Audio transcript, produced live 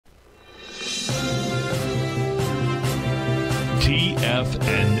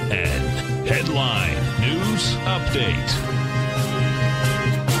TFNN. Headline News Update.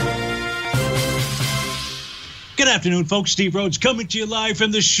 Good afternoon, folks. Steve Rhodes coming to you live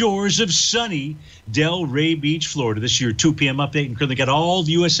from the shores of sunny Delray Beach, Florida. This is your 2 p.m. update, and currently got all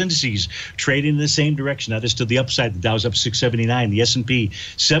the U.S. indices trading in the same direction. Now, this to the upside. The Dow's up 679, the S&P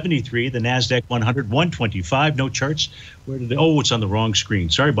 73, the NASDAQ 100, 125. No charts. Where did they? Oh, it's on the wrong screen.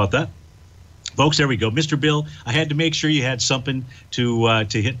 Sorry about that. Folks, there we go. Mr. Bill, I had to make sure you had something to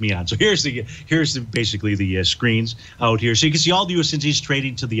hit me on. So here's basically the screens out here. So you can see all the U.S. indices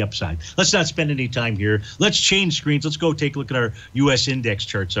trading to the upside. Let's not spend any time here. Let's change screens. Let's go take a look at our U.S. index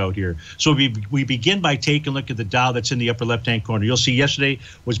charts out here. So we begin by taking a look at the Dow that's in the upper left-hand corner. You'll see yesterday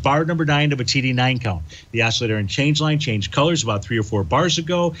was bar number 9 of a TD9 count. The oscillator and change line changed colors about 3 or 4 bars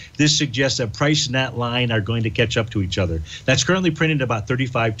ago. This suggests that price and that line are going to catch up to each other. That's currently printed about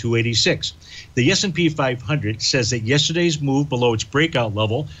 35,286. The S&P 500 says that yesterday's move below its breakout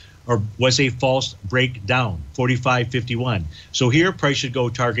level was a false breakdown, 45.51. So here, price should go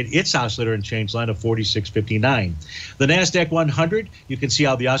target its oscillator and change line of 46.59. The NASDAQ 100, you can see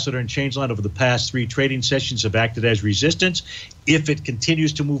how the oscillator and change line over the past 3 trading sessions have acted as resistance. If it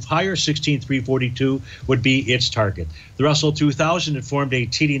continues to move higher, 16,342 would be its target. The Russell 2000 had formed a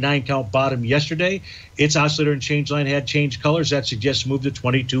TD9 count bottom yesterday. Its oscillator and change line had changed colors. That suggests a move to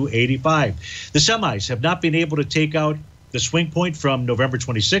 22.85. The semis have not been able to take out the swing point from November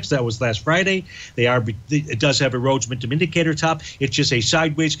 26th, that was last Friday. It does have a Rhodes Momentum Indicator top. It's just a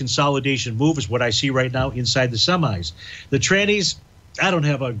sideways consolidation move is what I see right now inside the semis. The trannies, I don't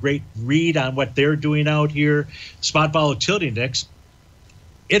have a great read on what they're doing out here. Spot Volatility Index,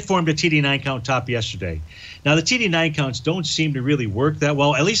 it formed a TD9 count top yesterday. Now, the TD9 counts don't seem to really work that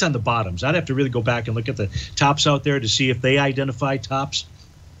well, at least on the bottoms. I'd have to really go back and look at the tops out there to see if they identify tops.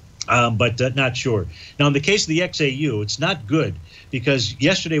 But not sure. Now, in the case of the XAU, it's not good because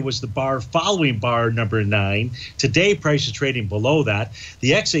yesterday was the bar following bar number 9. Today, price is trading below that.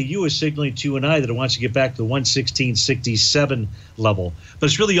 The XAU is signaling to you and I that it wants to get back to the 116.67 level. But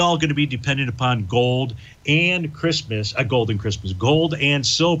it's really all going to be dependent upon gold and Christmas, gold and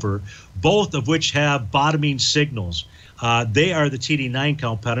silver, both of which have bottoming signals. They are the TD9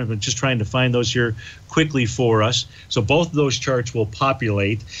 count pattern. I'm just trying to find those here quickly for us. So both of those charts will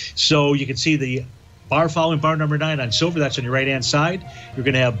populate. So you can see the bar following bar number 9 on silver. That's on your right-hand side. You're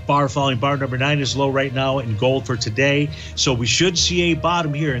going to have bar following bar number 9 is low right now in gold for today. So we should see a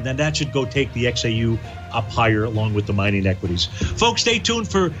bottom here, and then that should go take the XAU up higher along with the mining equities. Folks, stay tuned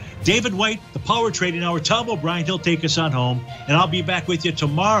for David White, the Power Trading Hour. Tom O'Brien, he'll take us on home. And I'll be back with you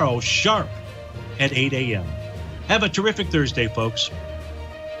tomorrow sharp at 8 a.m. Have a terrific Thursday, folks.